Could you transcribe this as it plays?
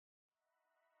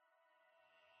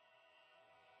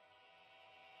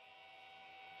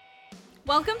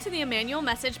Welcome to the Emmanuel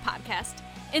Message Podcast.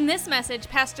 In this message,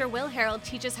 Pastor Will Harold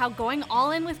teaches how going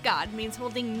all in with God means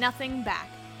holding nothing back.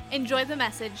 Enjoy the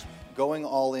message. Going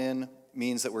all in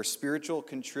means that we're spiritual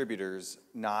contributors,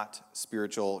 not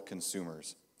spiritual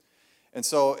consumers. And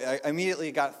so I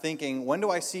immediately got thinking, when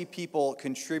do I see people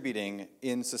contributing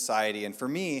in society? And for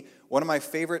me, one of my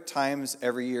favorite times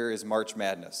every year is March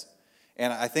Madness.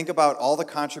 And I think about all the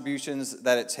contributions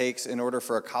that it takes in order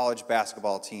for a college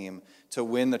basketball team to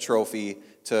win the trophy,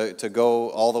 to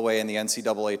go all the way in the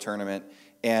NCAA tournament.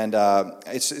 And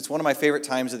it's one of my favorite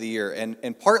times of the year.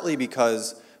 And partly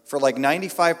because for like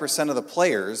 95% of the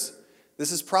players,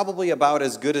 this is probably about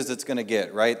as good as it's going to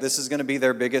get, right? This is going to be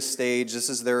their biggest stage. This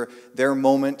is their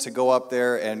moment to go up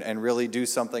there and really do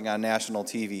something on national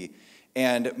TV.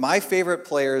 And my favorite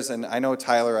players, and I know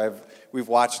Tyler, we've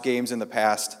watched games in the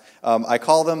past, I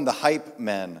call them the hype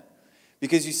men.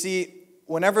 Because you see,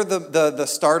 whenever the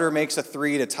starter makes a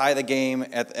three to tie the game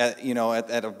at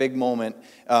a big moment,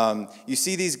 you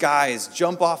see these guys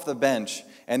jump off the bench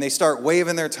and they start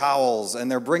waving their towels and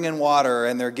they're bringing water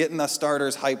and they're getting the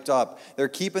starters hyped up. They're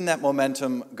keeping that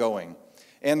momentum going.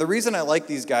 And the reason I like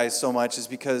these guys so much is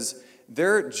because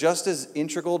they're just as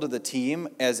integral to the team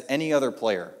as any other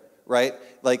player, right?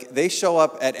 Like they show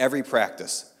up at every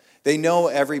practice. They know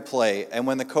every play, and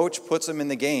when the coach puts them in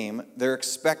the game, they're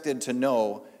expected to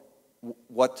know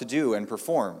what to do and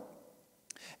perform.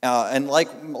 And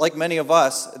like many of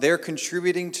us, they're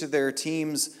contributing to their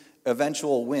team's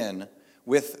eventual win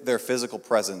with their physical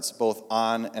presence, both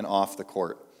on and off the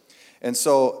court. And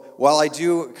so while I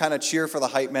do kind of cheer for the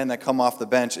hype men that come off the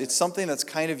bench, it's something that's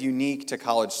kind of unique to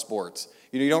college sports.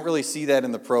 You don't really see that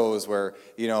in the pros where,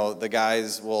 the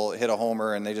guys will hit a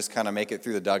homer and they just kind of make it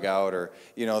through the dugout, or,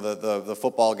 the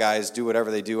football guys do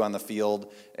whatever they do on the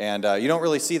field. And you don't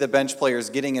really see the bench players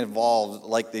getting involved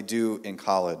like they do in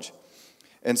college.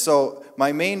 And so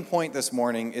my main point this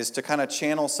morning is to kind of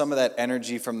channel some of that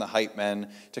energy from the hype men,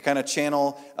 to kind of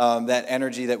channel that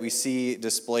energy that we see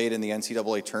displayed in the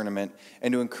NCAA tournament,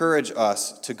 and to encourage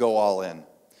us to go all in.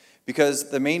 Because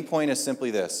the main point is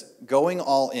simply this: going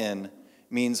all in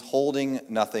means holding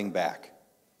nothing back.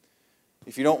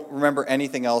 If you don't remember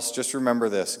anything else, just remember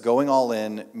this: going all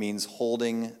in means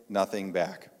holding nothing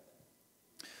back.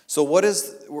 So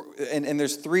and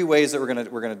there's three ways that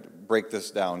we're gonna break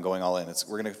this down, going all in.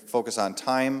 We're gonna focus on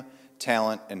time,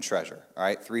 talent, and treasure. All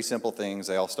right, three simple things.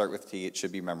 They all start with T. It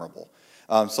should be memorable.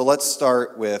 So let's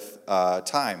start with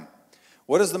time.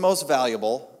 What is the most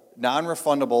valuable,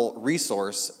 non-refundable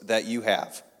resource that you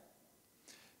have?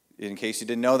 In case you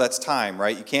didn't know, that's time,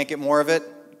 right? You can't get more of it.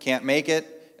 You can't make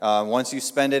it. Once you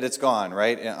spend it, it's gone,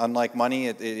 right? And unlike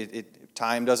money,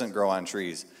 time doesn't grow on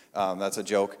trees. That's a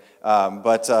joke. We're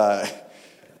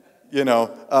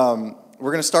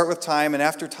going to start with time. And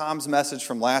after Tom's message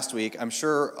from last week, I'm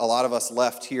sure a lot of us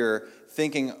left here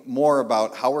thinking more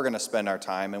about how we're going to spend our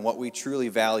time and what we truly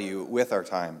value with our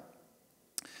time.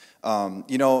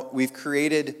 We've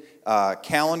created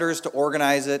calendars to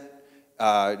organize it,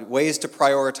 ways to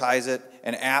prioritize it,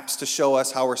 and apps to show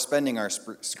us how we're spending our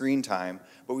screen time,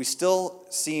 but we still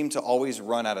seem to always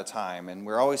run out of time, and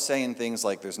we're always saying things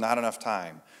like, there's not enough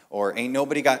time, or ain't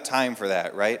nobody got time for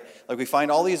that, right? Like we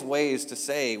find all these ways to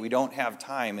say we don't have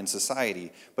time in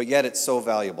society, but yet it's so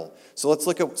valuable. So let's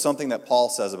look at something that Paul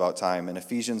says about time in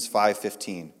Ephesians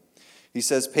 5:15. He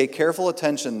says, "Pay careful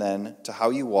attention then to how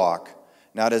you walk,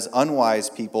 not as unwise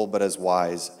people, but as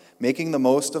wise, making the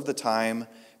most of the time,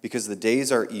 because the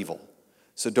days are evil.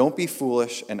 So don't be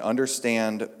foolish and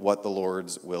understand what the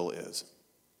Lord's will is."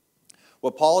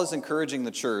 What Paul is encouraging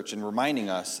the church and reminding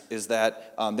us is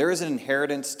that there is an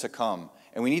inheritance to come.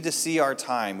 And we need to see our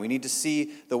time. We need to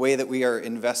see the way that we are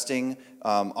investing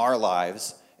our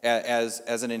lives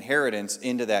as an inheritance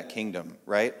into that kingdom,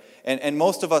 right? And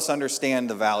most of us understand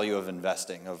the value of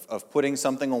investing, of putting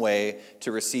something away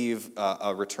to receive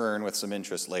a return with some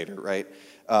interest later, right?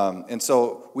 And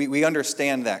so we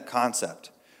understand that concept.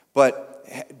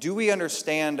 But do we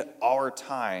understand our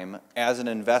time as an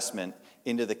investment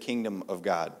into the kingdom of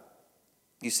God?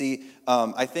 You see,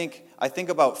 I think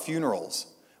about funerals.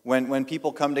 When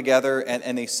people come together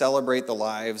and they celebrate the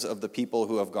lives of the people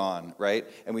who have gone, right?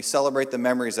 And we celebrate the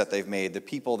memories that they've made, the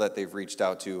people that they've reached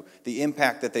out to, the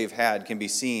impact that they've had can be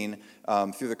seen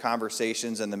through the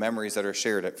conversations and the memories that are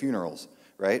shared at funerals,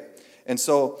 right? And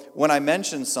so when I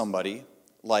mention somebody,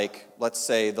 like, let's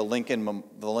say the Lincoln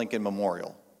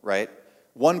Memorial, right?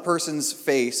 One person's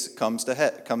face comes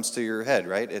to your head,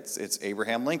 right? It's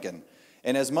Abraham Lincoln.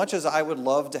 And as much as I would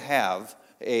love to have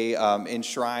a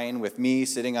enshrine with me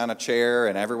sitting on a chair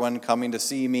and everyone coming to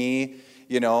see me,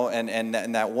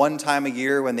 and that one time a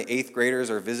year when the 8th graders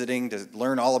are visiting to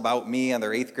learn all about me on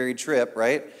their 8th grade trip,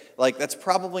 right? Like, that's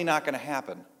probably not going to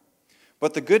happen.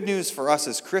 But the good news for us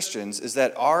as Christians is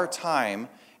that our time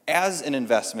as an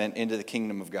investment into the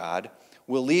kingdom of God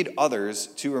will lead others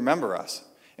to remember us.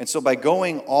 And so by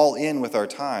going all in with our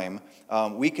time,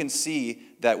 we can see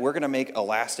that we're going to make a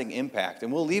lasting impact,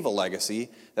 and we'll leave a legacy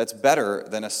that's better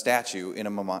than a statue in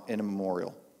a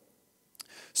memorial.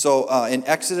 So in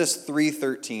Exodus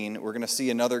 3:13, we're going to see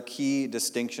another key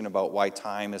distinction about why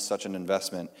time is such an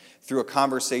investment through a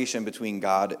conversation between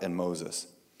God and Moses.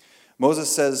 Moses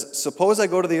says, "Suppose I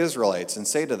go to the Israelites and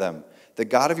say to them, 'The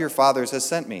God of your fathers has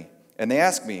sent me.' And they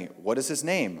ask me, 'What is his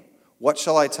name?' What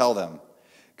shall I tell them?"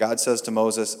 God says to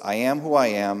Moses, "I am who I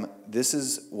am. This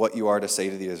is what you are to say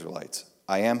to the Israelites.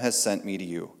 I am has sent me to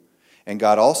you." And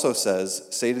God also says,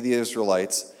 "Say to the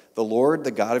Israelites, 'The Lord,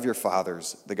 the God of your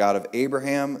fathers, the God of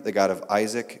Abraham, the God of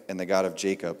Isaac, and the God of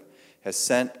Jacob, has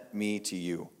sent me to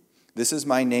you. This is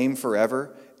my name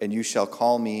forever, and you shall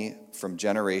call me from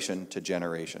generation to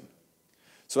generation.'"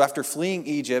 So after fleeing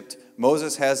Egypt,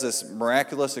 Moses has this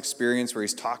miraculous experience where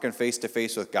he's talking face to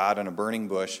face with God in a burning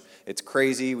bush. It's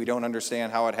crazy. We don't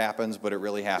understand how it happens, but it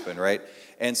really happened, right?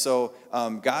 And so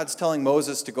God's telling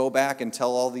Moses to go back and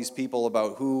tell all these people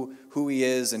about who he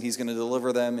is, and he's going to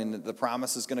deliver them, and the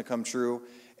promise is going to come true.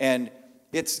 And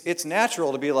it's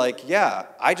natural to be like, yeah,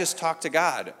 I just talked to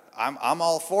God. I'm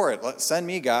all for it. Send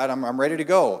me, God. I'm ready to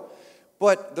go.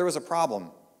 But there was a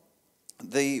problem.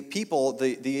 The people,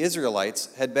 the Israelites,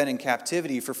 had been in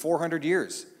captivity for 400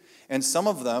 years. And some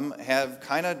of them have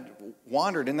kind of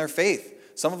wandered in their faith.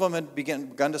 Some of them had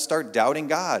begun to start doubting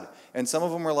God. And some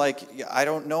of them were like, I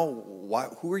don't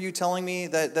know, who are you telling me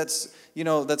that's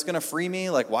going to free me?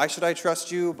 Like, why should I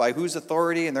trust you? By whose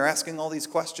authority? And they're asking all these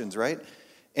questions, right?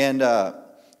 And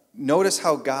notice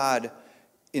how God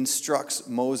instructs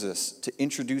Moses to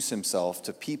introduce himself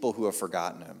to people who have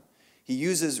forgotten him. He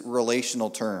uses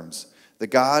relational terms. The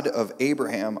God of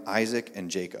Abraham, Isaac, and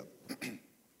Jacob.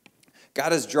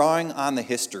 God is drawing on the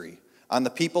history, on the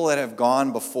people that have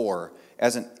gone before,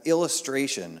 as an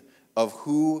illustration of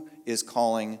who is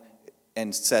calling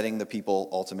and setting the people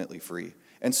ultimately free.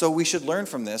 And so we should learn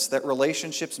from this that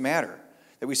relationships matter,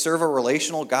 that we serve a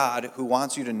relational God who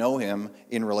wants you to know him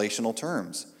in relational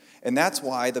terms. And that's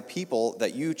why the people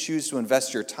that you choose to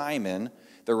invest your time in,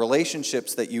 the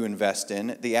relationships that you invest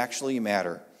in, they actually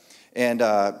matter. And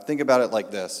think about it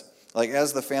like this. Like,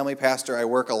 as the family pastor, I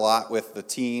work a lot with the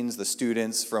teens, the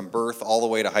students, from birth all the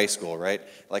way to high school, right?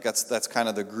 Like, that's kind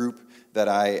of the group that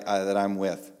I'm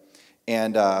with.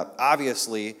 And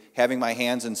obviously, having my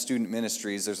hands in student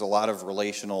ministries, there's a lot of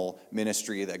relational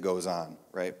ministry that goes on,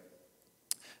 right?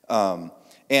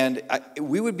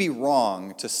 We would be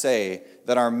wrong to say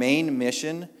that our main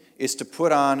mission is to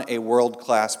put on a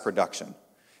world-class production.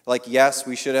 Like, yes,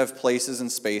 we should have places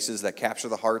and spaces that capture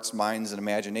the hearts, minds, and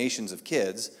imaginations of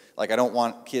kids. Like, I don't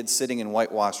want kids sitting in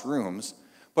whitewashed rooms.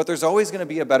 But there's always going to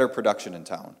be a better production in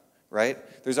town, right?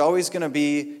 There's always going to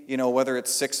be, whether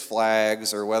it's Six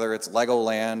Flags or whether it's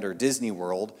Legoland or Disney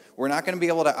World, we're not going to be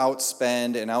able to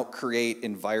outspend and outcreate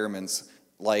environments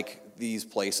like these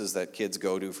places that kids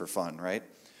go to for fun, right?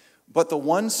 But the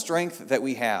one strength that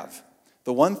we have,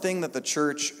 the one thing that the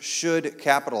church should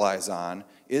capitalize on,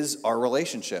 is our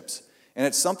relationships. And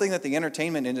it's something that the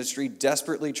entertainment industry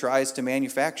desperately tries to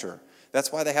manufacture. That's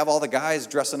why they have all the guys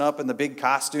dressing up in the big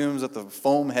costumes with the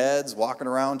foam heads, walking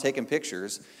around taking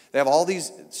pictures. They have all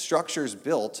these structures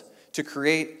built to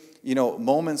create,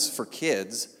 moments for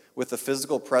kids with the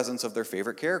physical presence of their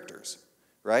favorite characters,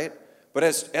 right? But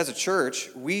as a church,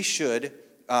 we should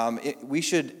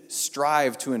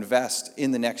strive to invest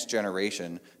in the next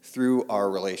generation through our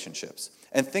relationships.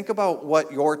 And think about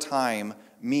what your time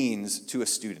means to a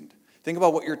student. Think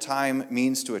about what your time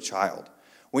means to a child.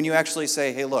 When you actually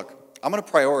say, hey, look, I'm going to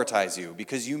prioritize you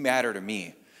because you matter to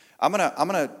me. I'm going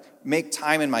to make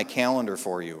time in my calendar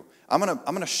for you. I'm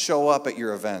going to show up at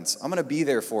your events. I'm going to be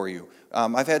there for you.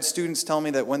 I've had students tell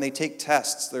me that when they take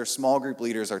tests, their small group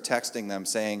leaders are texting them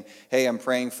saying, hey, I'm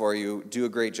praying for you. Do a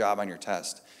great job on your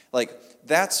test. Like,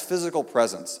 that's physical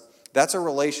presence. That's a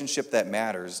relationship that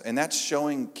matters. And that's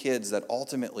showing kids that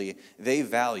ultimately they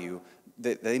value,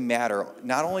 that they matter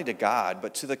not only to God,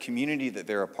 but to the community that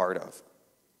they're a part of.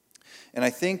 And I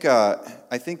think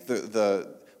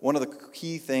the one of the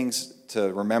key things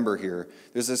to remember here,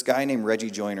 there's this guy named Reggie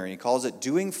Joiner, and he calls it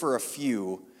doing for a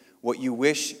few what you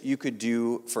wish you could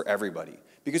do for everybody.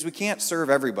 Because we can't serve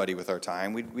everybody with our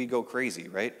time. We'd go crazy,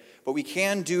 right? But we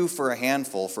can do for a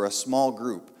handful, for a small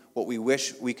group, what we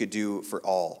wish we could do for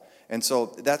all. And so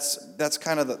that's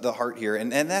kind of the heart here.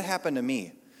 And that happened to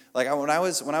me. Like when I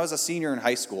was a senior in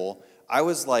high school, I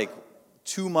was like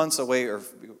 2 months away, or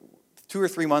 2 or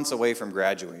 3 months away from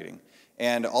graduating.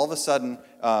 And all of a sudden,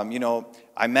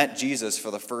 I met Jesus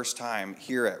for the first time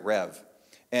here at Rev.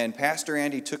 And Pastor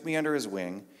Andy took me under his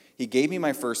wing. He gave me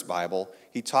my first Bible.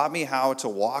 He taught me how to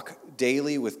walk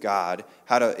daily with God,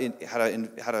 how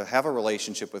to have a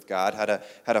relationship with God,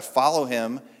 how to follow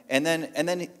Him. And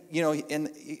then he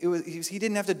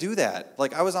didn't have to do that.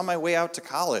 Like I was on my way out to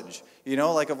college.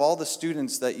 Like of all the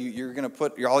students that you're going to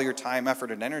put all your time,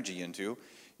 effort, and energy into,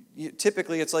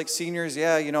 typically it's like seniors.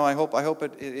 Yeah, I hope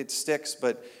it sticks,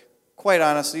 but quite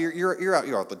honestly, you're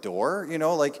out the door.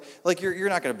 Like you're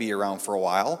not going to be around for a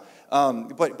while.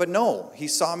 But no, he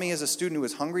saw me as a student who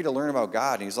was hungry to learn about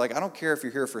God. And he's like, I don't care if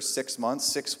you're here for 6 months,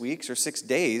 6 weeks, or 6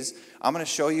 days. I'm going to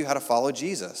show you how to follow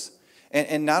Jesus.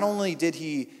 And not only did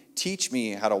he teach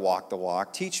me how to walk the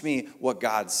walk, teach me what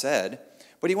God said,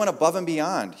 but he went above and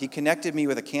beyond. He connected me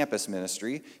with a campus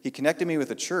ministry. He connected me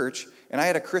with a church. And I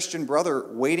had a Christian brother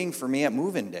waiting for me at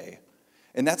move-in day.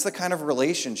 And that's the kind of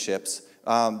relationships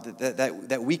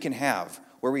that we can have,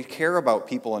 where we care about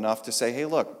people enough to say, hey,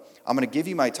 look, I'm going to give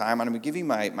you my time. I'm going to give you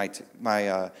my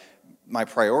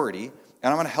priority,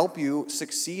 and I'm going to help you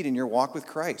succeed in your walk with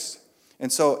Christ.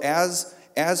 And so as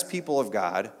people of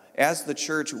God, as the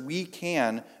church, we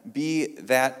can be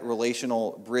that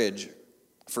relational bridge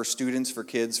for students, for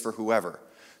kids, for whoever,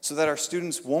 so that our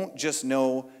students won't just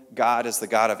know God as the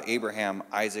God of Abraham,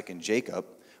 Isaac, and Jacob,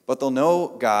 but they'll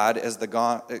know God as the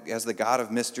God of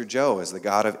Mr. Joe, as the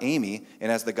God of Amy,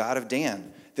 and as the God of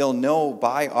Dan. They'll know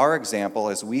by our example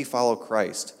as we follow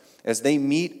Christ. As they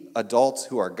meet adults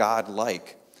who are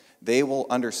God-like, they will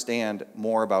understand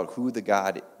more about who the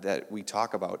God that we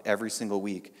talk about every single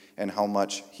week and how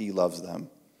much He loves them.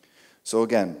 So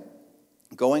again,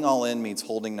 going all in means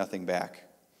holding nothing back.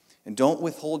 And don't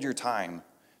withhold your time,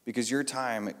 because your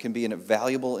time can be a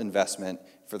valuable investment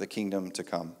for the kingdom to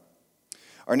come.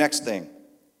 Our next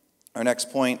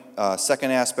point,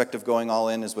 second aspect of going all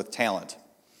in is with talent.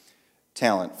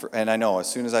 And I know as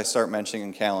soon as I start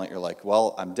mentioning talent, you're like,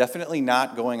 well, I'm definitely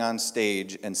not going on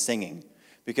stage and singing,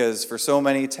 because for so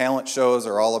many, talent shows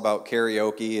are all about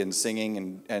karaoke and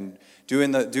singing and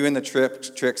doing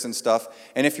the tricks and stuff.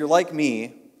 And if you're like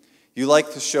me, you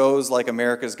like the shows like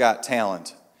America's Got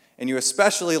Talent, and you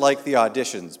especially like the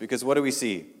auditions, because what do we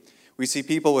see? We see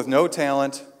people with no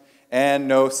talent and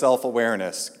no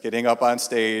self-awareness getting up on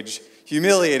stage,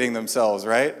 humiliating themselves,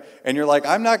 right? And you're like,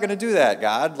 I'm not going to do that,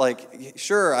 God. Like,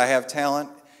 sure, I have talent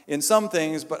in some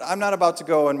things, but I'm not about to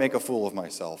go and make a fool of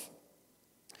myself.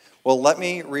 Well, let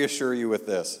me reassure you with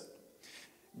this.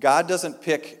 God doesn't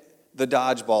pick the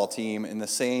dodgeball team in the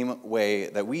same way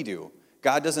that we do.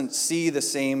 God doesn't see the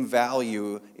same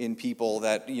value in people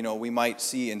that, we might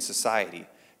see in society.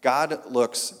 God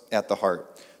looks at the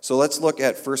heart. So let's look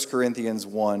at 1 Corinthians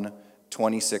 1,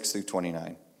 26 through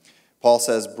 29. Paul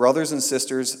says, brothers and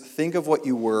sisters, think of what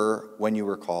you were when you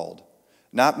were called.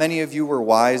 Not many of you were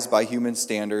wise by human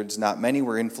standards. Not many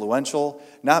were influential.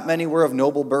 Not many were of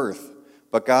noble birth.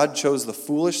 But God chose the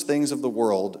foolish things of the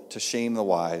world to shame the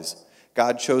wise.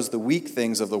 God chose the weak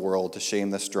things of the world to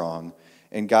shame the strong.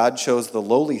 And God chose the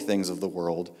lowly things of the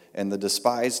world and the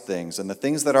despised things and the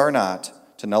things that are not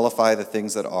to nullify the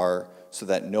things that are, so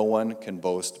that no one can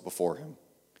boast before Him.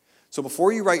 So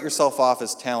before you write yourself off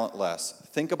as talentless,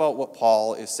 think about what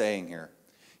Paul is saying here.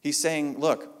 He's saying,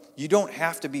 look, you don't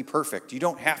have to be perfect. You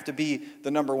don't have to be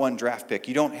the number one draft pick.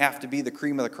 You don't have to be the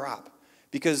cream of the crop.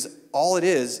 Because all it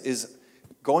is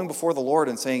going before the Lord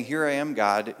and saying, here I am,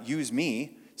 God, use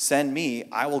me, send me,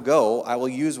 I will go, I will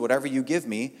use whatever you give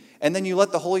me. And then you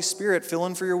let the Holy Spirit fill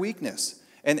in for your weakness.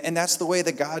 And that's the way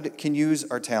that God can use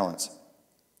our talents.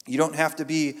 You don't have to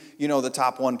be, the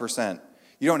top 1%.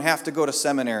 You don't have to go to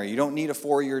seminary. You don't need a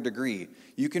 4-year degree.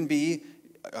 You can be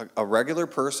a regular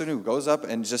person who goes up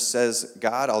and just says,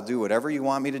 God, I'll do whatever you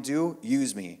want me to do.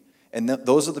 Use me. And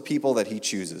those are the people that He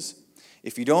chooses.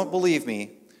 If you don't believe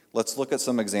me, let's look at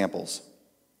some examples.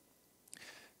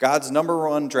 God's number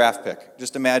one draft pick.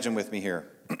 Just imagine with me here.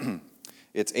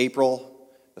 It's April,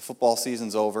 the football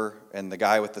season's over, and the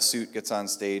guy with the suit gets on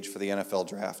stage for the NFL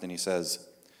draft, and he says,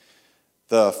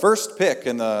 the first pick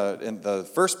in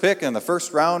the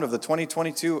first round of the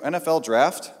 2022 NFL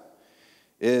draft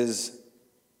is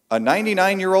a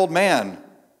 99-year-old man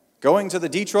going to the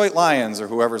Detroit Lions, or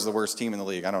whoever's the worst team in the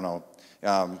league. I don't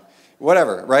know.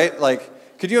 Whatever, right?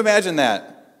 Like, could you imagine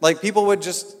that? Like, people would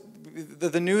just,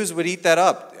 the news would eat that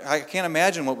up. I can't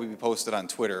imagine what would be posted on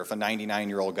Twitter if a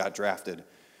 99-year-old got drafted.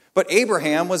 But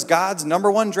Abraham was God's number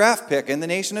one draft pick in the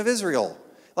nation of Israel.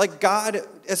 Like, God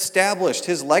established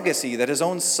his legacy that his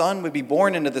own son would be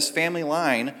born into this family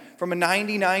line from a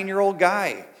 99-year-old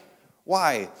guy.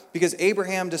 Why? Because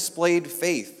Abraham displayed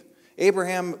faith.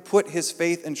 Abraham put his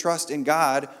faith and trust in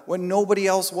God when nobody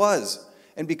else was.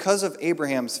 And because of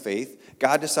Abraham's faith,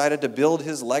 God decided to build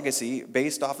his legacy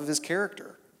based off of his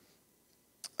character.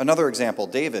 Another example,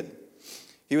 David.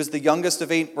 He was the youngest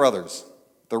of 8 brothers,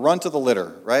 the runt of the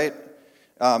litter, right?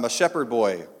 A shepherd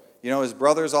boy. His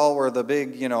brothers all were the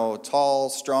big, tall,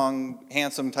 strong,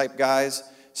 handsome type guys.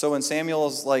 So when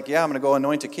Samuel's like, yeah, I'm going to go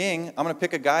anoint a king, I'm going to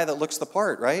pick a guy that looks the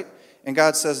part, right? And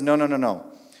God says,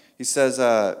 no. He says,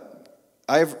 the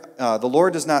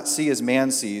Lord does not see as man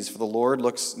sees, for the Lord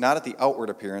looks not at the outward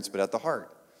appearance, but at the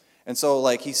heart. And so,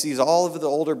 he sees all of the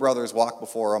older brothers walk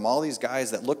before him, all these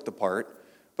guys that looked the part,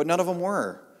 but none of them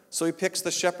were. So he picks the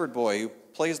shepherd boy who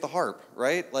plays the harp,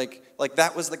 right? Like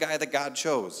that was the guy that God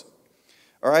chose.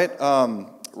 All right,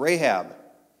 Rahab.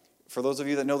 For those of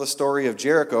you that know the story of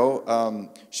Jericho,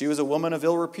 she was a woman of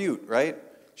ill repute, right?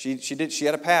 She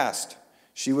had a past.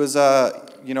 She was,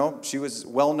 she was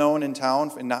well known in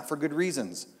town, and not for good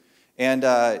reasons. And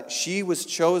she was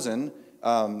chosen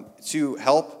to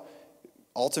help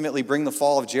ultimately bring the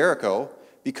fall of Jericho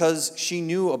because she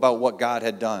knew about what God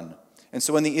had done. And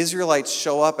so when the Israelites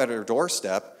show up at her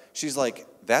doorstep, she's like,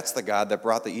 "That's the God that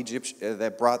brought the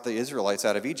Israelites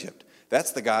out of Egypt.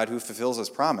 That's the God who fulfills his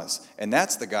promise, and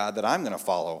that's the God that I'm going to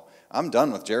follow. I'm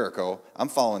done with Jericho. I'm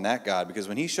following that God because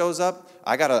when he shows up,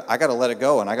 I gotta let it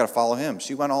go and I gotta follow him."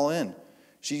 She went all in.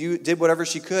 She did whatever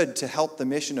she could to help the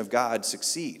mission of God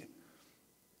succeed.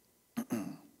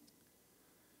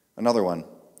 Another one.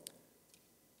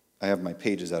 I have my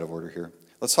pages out of order here.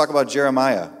 Let's talk about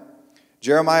Jeremiah.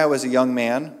 Jeremiah was a young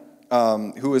man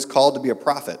who was called to be a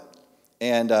prophet.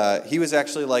 And he was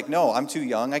actually like, "No, I'm too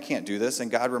young. I can't do this." And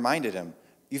God reminded him,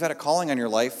 "You've had a calling on your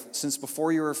life since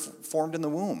before you were formed in the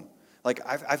womb.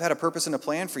 I've had a purpose and a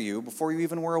plan for you before you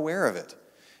even were aware of it."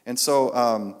 And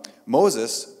so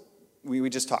Moses, we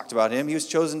just talked about him. He was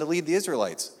chosen to lead the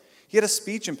Israelites. He had a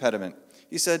speech impediment.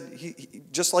 He said,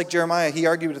 just like Jeremiah, he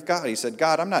argued with God. He said,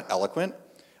 "God, I'm not eloquent.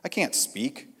 I can't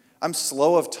speak. I'm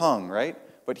slow of tongue," right?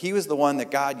 But he was the one that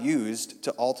God used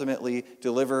to ultimately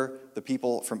deliver the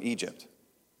people from Egypt.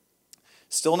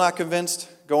 Still not convinced?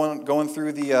 Going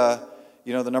through the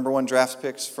the number one draft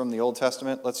picks from the Old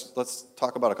Testament. Let's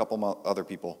talk about a couple other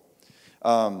people.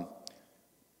 God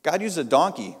used a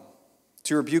donkey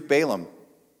to rebuke Balaam.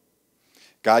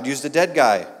 God used a dead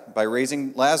guy by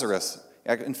raising Lazarus.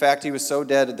 In fact, he was so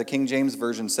dead, the King James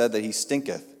Version said that he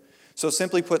stinketh. So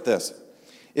simply put this.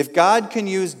 If God can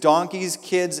use donkeys,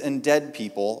 kids, and dead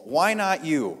people, why not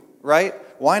you, right?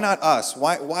 Why not us?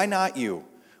 Why not you?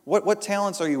 What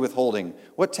talents are you withholding?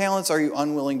 What talents are you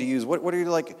unwilling to use? What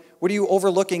are you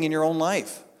overlooking in your own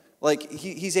life?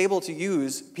 He's able to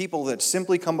use people that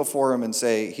simply come before him and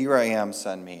say, "Here I am,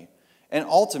 send me." And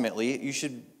ultimately, you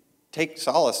should take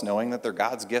solace knowing that they're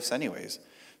God's gifts anyways.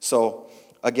 So,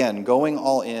 again, going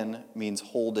all in means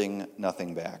holding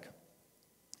nothing back.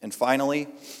 And finally,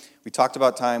 we talked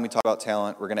about time, we talked about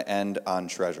talent. We're going to end on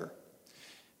treasure.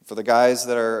 For the guys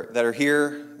that are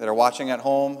here, that are watching at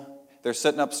home, they're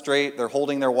sitting up straight, they're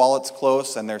holding their wallets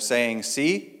close, and they're saying,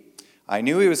 "See, I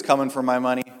knew he was coming for my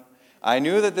money. I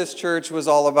knew that this church was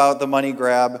all about the money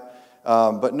grab."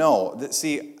 But no,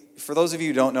 see, for those of you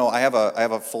who don't know, I have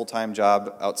a full-time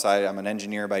job outside. I'm an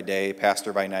engineer by day,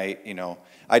 pastor by night.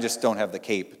 I just don't have the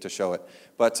cape to show it.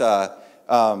 But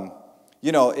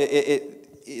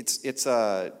it's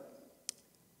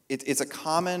a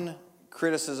common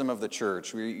criticism of the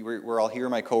church. Where I'll hear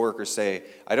my coworkers say,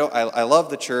 I love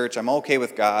the church, I'm okay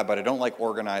with God, but I don't like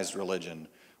organized religion.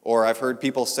 Or I've heard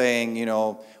people saying,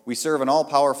 we serve an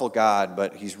all-powerful God,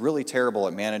 but he's really terrible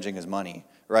at managing his money,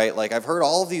 right? I've heard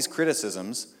all of these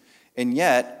criticisms, and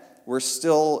yet we're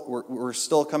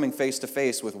still coming face to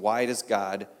face with, why does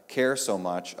God care so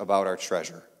much about our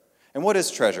treasure? And what is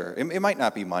treasure? It might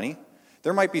not be money.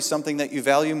 There might be something that you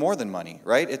value more than money,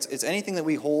 right? It's anything that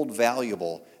we hold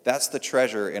valuable. That's the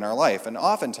treasure in our life. And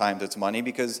oftentimes it's money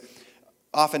because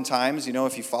oftentimes,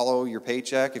 if you follow your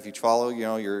paycheck, if you follow,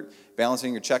 you're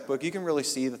balancing your checkbook, you can really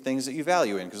see the things that you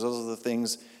value in because those are the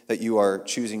things that you are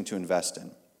choosing to invest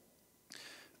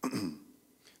in.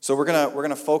 So we're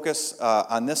gonna focus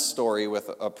on this story with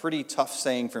a pretty tough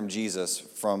saying from Jesus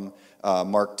from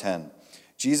Mark 10.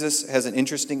 Jesus has an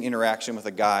interesting interaction with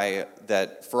a guy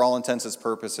that, for all intents and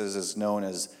purposes, is known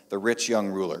as the rich young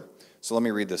ruler. So let me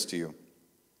read this to you.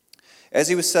 As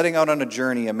he was setting out on a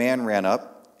journey, a man ran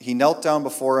up. He knelt down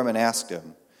before him and asked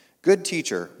him, "Good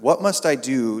teacher, what must I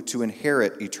do to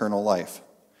inherit eternal life?"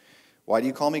 "Why do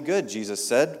you call me good?" Jesus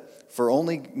said. for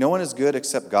no one is good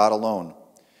except God alone.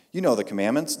 You know the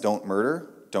commandments: don't murder,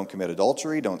 don't commit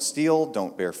adultery, don't steal,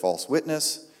 don't bear false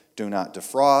witness, do not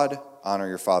defraud, honor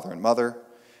your father and mother.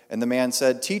 And the man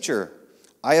said, Teacher,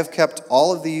 I have kept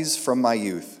all of these from my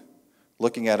youth.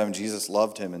 Looking at him, Jesus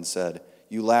loved him and said,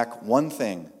 You lack one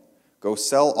thing. Go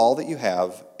sell all that you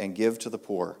have and give to the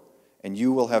poor, and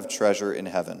you will have treasure in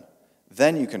heaven.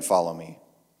 Then you can follow me.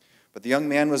 But the young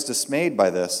man was dismayed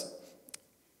by this,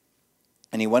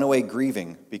 and he went away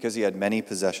grieving because he had many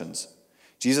possessions.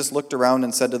 Jesus looked around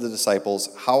and said to the disciples,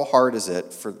 How hard is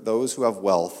it for those who have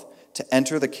wealth to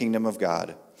enter the kingdom of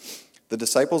God? The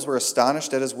disciples were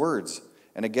astonished at his words.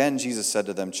 And again Jesus said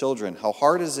to them, Children, how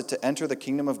hard is it to enter the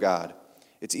kingdom of God?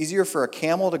 It's easier for a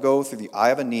camel to go through the eye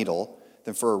of a needle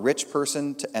than for a rich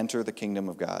person to enter the kingdom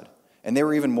of God. And they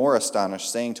were even more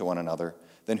astonished, saying to one another,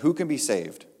 Then who can be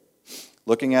saved?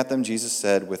 Looking at them, Jesus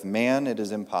said, With man it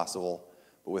is impossible,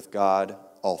 but with God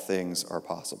all things are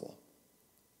possible.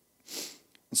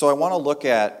 And so I want to look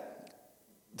at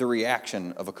the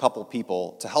reaction of a couple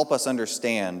people to help us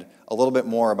understand a little bit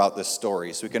more about this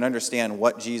story so we can understand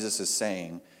what Jesus is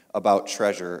saying about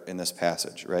treasure in this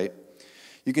passage, right?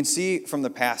 You can see from the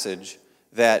passage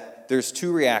that there's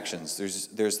two reactions.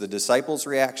 There's the disciples'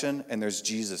 reaction and there's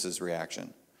Jesus'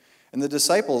 reaction. And the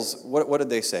disciples, what did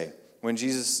they say? When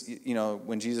Jesus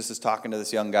is talking to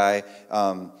this young guy,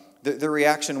 the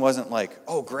reaction wasn't like,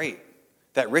 oh, great,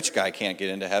 that rich guy can't get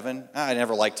into heaven. I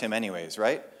never liked him anyways,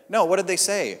 right? No, what did they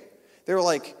say? They were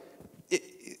like,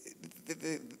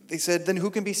 they said, then who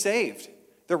can be saved?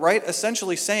 They're right,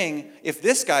 essentially saying, if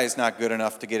this guy is not good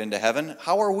enough to get into heaven,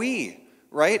 how are we,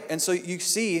 right? And so you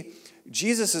see,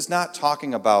 Jesus is not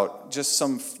talking about just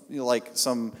some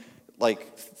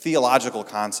theological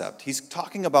concept. He's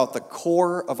talking about the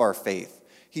core of our faith.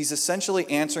 He's essentially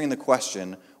answering the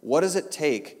question, what does it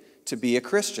take to be a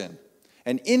Christian?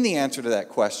 And in the answer to that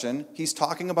question, he's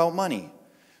talking about money.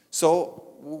 So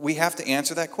we have to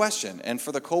answer that question. And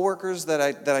for the coworkers that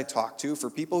I talk to, for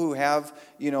people who have,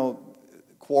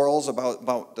 quarrels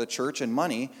about the church and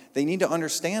money, they need to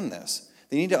understand this.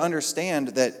 They need to understand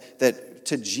that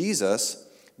to Jesus,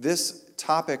 this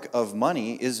topic of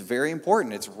money is very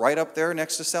important. It's right up there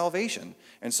next to salvation.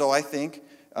 And so I think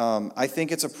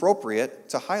it's appropriate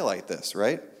to highlight this,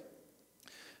 right?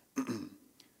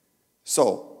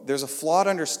 So there's a flawed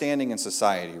understanding in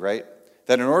society, right?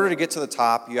 That in order to get to the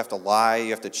top, you have to lie, you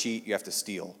have to cheat, you have to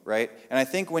steal, right? And I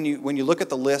think when you look at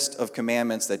the list of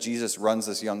commandments that Jesus runs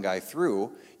this young guy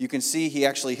through, you can see he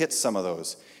actually hits some of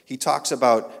those. He talks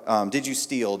about, did you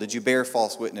steal? Did you bear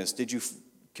false witness? Did you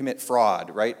commit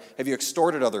fraud, right? Have you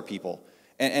extorted other people?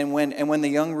 And when the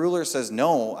young ruler says,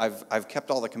 no, I've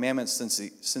kept all the commandments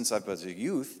since I was a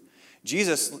youth,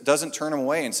 Jesus doesn't turn him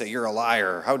away and say, you're a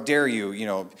liar. How dare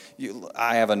you?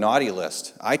 I have a naughty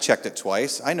list. I checked it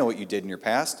twice. I know what you did in your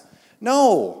past.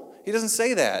 No, he doesn't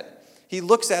say that. He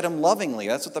looks at him lovingly.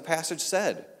 That's what the passage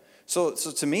said. So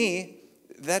to me,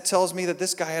 that tells me that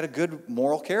this guy had a good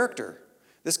moral character.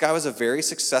 This guy was a very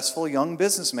successful young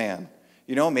businessman.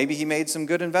 Maybe he made some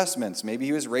good investments. Maybe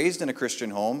he was raised in a Christian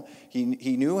home.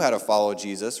 He knew how to follow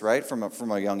Jesus, right,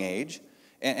 from a young age.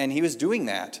 And he was doing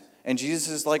that. And Jesus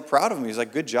is proud of him. He's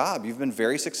like, good job. You've been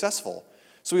very successful.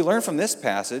 So we learn from this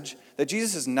passage that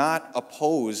Jesus is not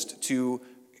opposed to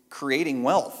creating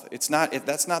wealth. That's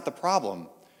not the problem.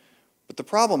 But the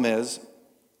problem is,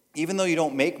 even though you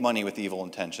don't make money with evil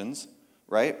intentions,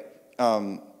 right?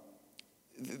 Even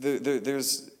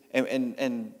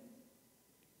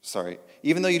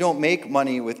though you don't make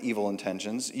money with evil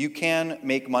intentions, you can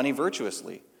make money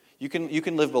virtuously. You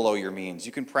can live below your means.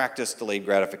 You can practice delayed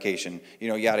gratification,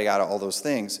 yada, yada, all those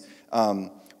things.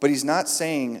 But he's not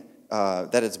saying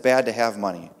that it's bad to have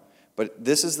money. But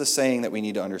this is the saying that we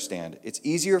need to understand. It's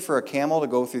easier for a camel to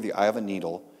go through the eye of a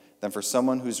needle than for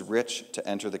someone who's rich to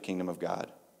enter the kingdom of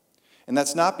God. And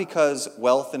that's not because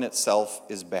wealth in itself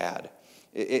is bad.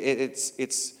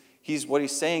 What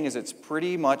he's saying is it's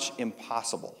pretty much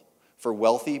impossible for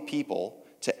wealthy people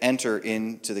to enter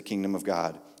into the kingdom of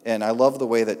God. And I love the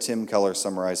way that Tim Keller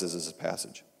summarizes this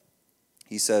passage.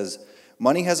 He says,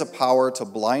 money has a power to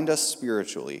blind us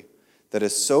spiritually that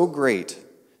is so great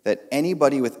that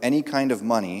anybody with any kind of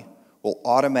money will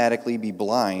automatically be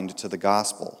blind to the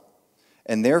gospel.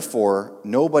 And therefore,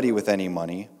 nobody with any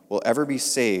money will ever be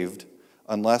saved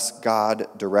unless God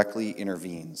directly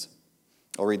intervenes.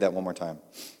 I'll read that one more time.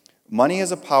 Money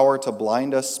has a power to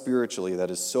blind us spiritually that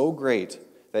is so great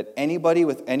that anybody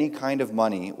with any kind of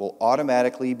money will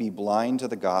automatically be blind to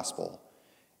the gospel,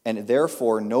 and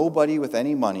therefore nobody with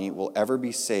any money will ever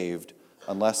be saved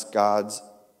unless God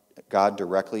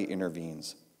directly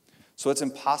intervenes. So it's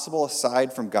impossible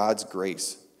aside from God's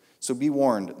grace. So be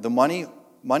warned. The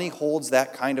money holds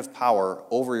that kind of power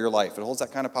over your life. It holds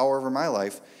that kind of power over my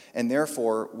life. And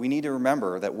therefore, we need to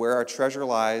remember that where our treasure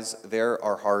lies, there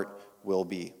our heart will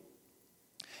be.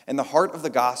 And the heart of the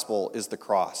gospel is the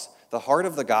cross. The heart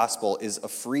of the gospel is a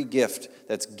free gift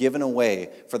that's given away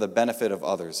for the benefit of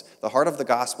others. The heart of the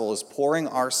gospel is pouring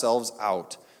ourselves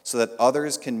out so that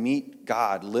others can meet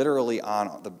God literally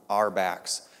on our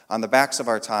backs, on the backs of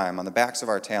our time, on the backs of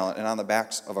our talent, and on the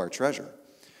backs of our treasure.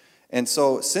 And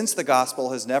so, since the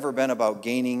gospel has never been about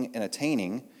gaining and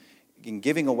attaining and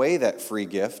giving away that free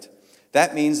gift,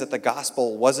 that means that the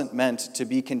gospel wasn't meant to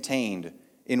be contained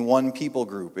in one people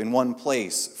group, in one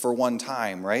place, for one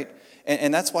time, right?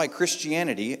 And that's why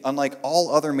Christianity, unlike all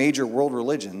other major world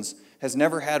religions, has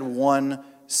never had one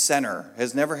center,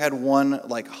 has never had one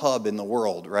hub in the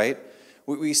world, right?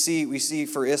 We see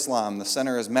for Islam, the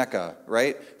center is Mecca,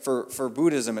 right? For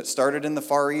Buddhism, it started in the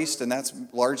Far East, and that's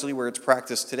largely where it's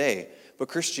practiced today. But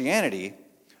Christianity,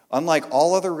 unlike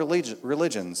all other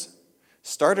religions,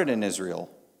 started in Israel,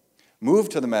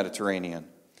 moved to the Mediterranean,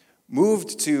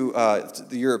 moved to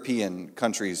the European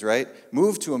countries, right?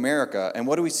 Moved to America, and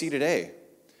what do we see today?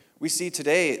 We see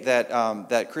today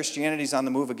that Christianity's on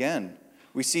the move again.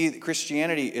 We see that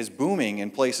Christianity is booming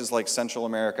in places like Central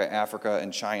America, Africa,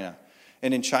 and China.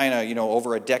 And in China,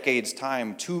 over a decade's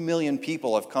time, 2 million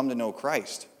people have come to know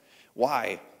Christ.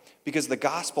 Why? Because the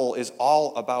gospel is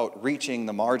all about reaching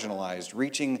the marginalized,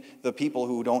 reaching the people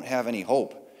who don't have any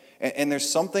hope. And there's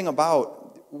something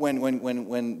about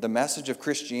when the message of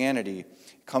Christianity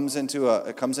comes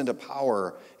into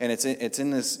power, and it's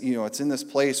in this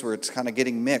place where it's kind of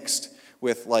getting mixed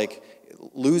with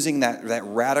losing that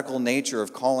radical nature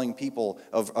of calling people,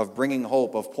 of bringing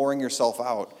hope, of pouring yourself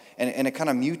out, and it kind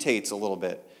of mutates a little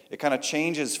bit. It kind of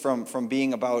changes from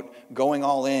being about going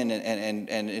all in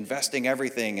and investing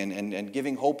everything and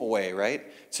giving hope away, right?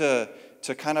 To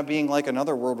kind of being like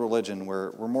another world religion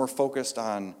where we're more focused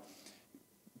on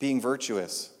being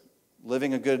virtuous,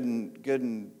 living a good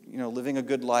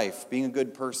life, being a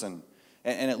good person,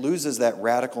 and it loses that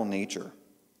radical nature.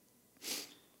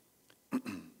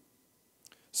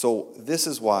 So this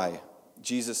is why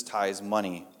Jesus ties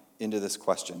money into this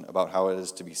question about how it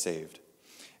is to be saved.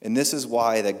 And this is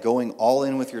why that going all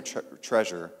in with your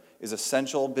treasure is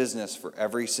essential business for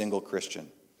every single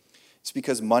Christian. It's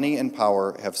because money and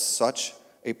power have such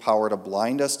a power to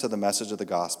blind us to the message of the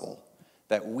gospel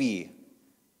that we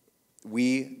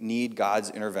need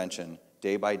God's intervention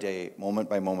day by day,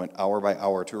 moment by moment, hour by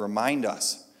hour, to remind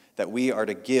us that we are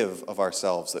to give of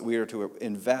ourselves, that we are to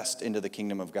invest into the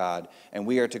kingdom of God, and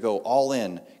we are to go all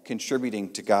in,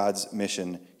 contributing to God's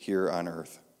mission here on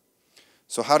earth.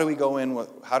 So how do we go in with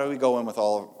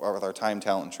our time,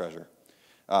 talent, and treasure?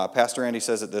 Pastor Andy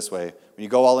says it this way: when you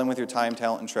go all in with your time,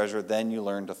 talent, and treasure, then you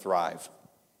learn to thrive.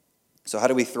 So how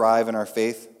do we thrive in our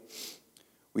faith?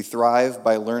 We thrive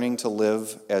by learning to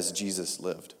live as Jesus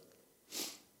lived.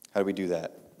 How do we do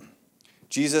that?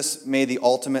 Jesus made the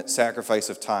ultimate sacrifice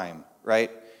of time, right?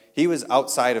 He was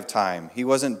outside of time. He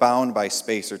wasn't bound by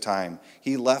space or time.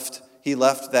 He left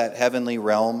that heavenly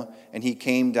realm, and he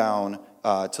came down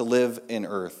to live in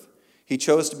earth. He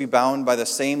chose to be bound by the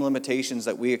same limitations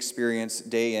that we experience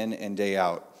day in and day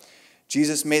out.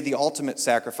 Jesus made the ultimate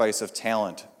sacrifice of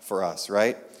talent for us,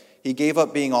 right? He gave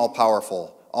up being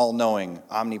all-powerful, all-knowing,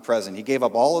 omnipresent. He gave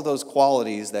up all of those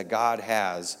qualities that God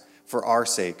has for our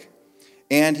sake.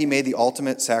 And he made the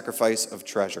ultimate sacrifice of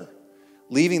treasure,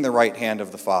 leaving the right hand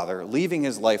of the Father, leaving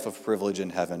his life of privilege in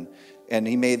heaven. And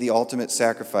he made the ultimate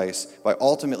sacrifice by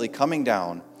ultimately coming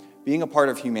down, being a part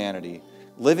of humanity,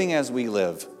 living as we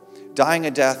live, dying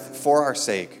a death for our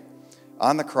sake,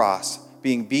 on the cross,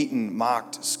 being beaten,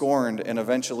 mocked, scorned, and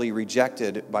eventually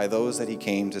rejected by those that he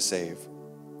came to save.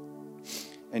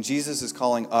 And Jesus is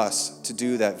calling us to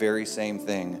do that very same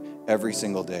thing every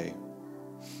single day.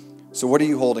 So what are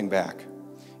you holding back?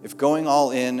 If going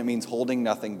all in means holding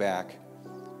nothing back,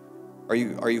 are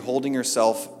you holding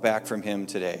yourself back from him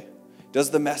today?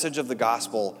 Does the message of the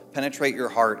gospel penetrate your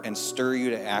heart and stir you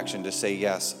to action to say,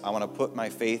 yes, I want to put my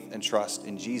faith and trust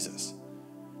in Jesus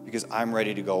because I'm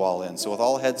ready to go all in? So with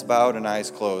all heads bowed and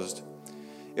eyes closed,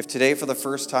 if today for the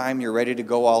first time you're ready to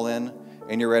go all in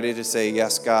and you're ready to say,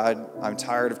 yes, God, I'm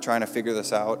tired of trying to figure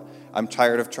this out. I'm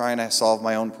tired of trying to solve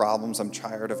my own problems. I'm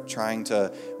tired of trying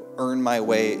to earn my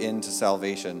way into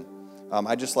salvation.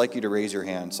 I'd just like you to raise your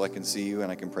hand so I can see you and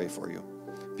I can pray for you.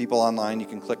 People online, you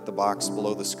can click the box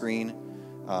below the screen.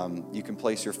 You can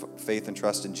place your faith and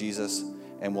trust in Jesus,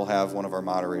 and we'll have one of our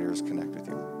moderators connect with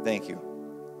you. Thank you.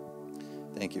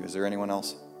 Thank you. Is there anyone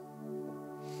else?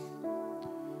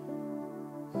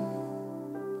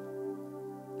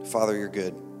 Father, you're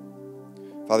good.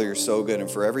 Father, you're so good. And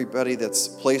for everybody that's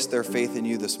placed their faith in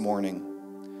you this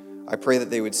morning, I pray that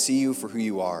they would see you for who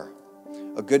you are,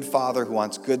 a good father who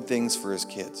wants good things for his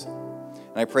kids.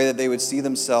 And I pray that they would see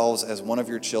themselves as one of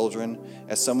your children,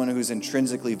 as someone who's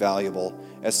intrinsically valuable,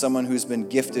 as someone who's been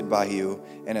gifted by you,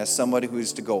 and as somebody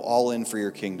who's to go all in for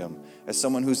your kingdom, as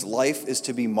someone whose life is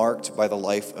to be marked by the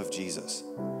life of Jesus.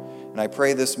 And I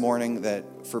pray this morning that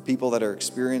for people that are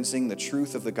experiencing the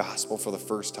truth of the gospel for the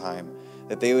first time,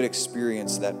 that they would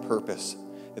experience that purpose,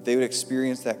 that they would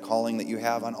experience that calling that you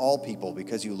have on all people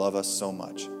because you love us so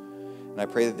much. And I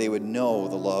pray that they would know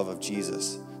the love of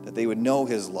Jesus, that they would know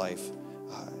his life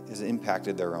has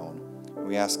impacted their own. And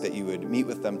we ask that you would meet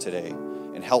with them today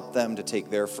and help them to take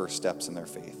their first steps in their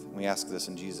faith. And we ask this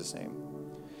in Jesus' name.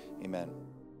 Amen.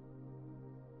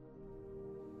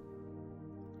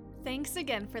 Thanks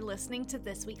again for listening to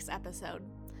this week's episode.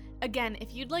 Again,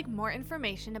 if you'd like more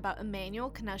information about Emmanuel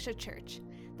Kenosha Church,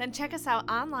 then check us out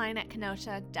online at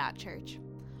kenosha.church.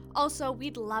 Also,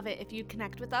 we'd love it if you'd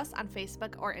connect with us on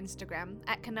Facebook or Instagram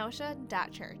at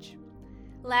kenosha.church.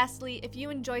 Lastly, if you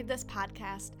enjoyed this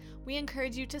podcast, we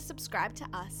encourage you to subscribe to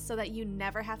us so that you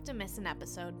never have to miss an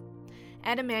episode.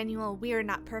 At Emmanuel, we are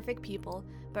not perfect people,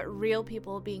 but real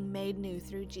people being made new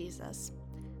through Jesus.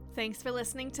 Thanks for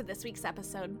listening to this week's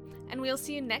episode, and we'll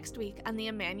see you next week on the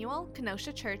Emmanuel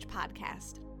Kenosha Church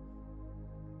podcast.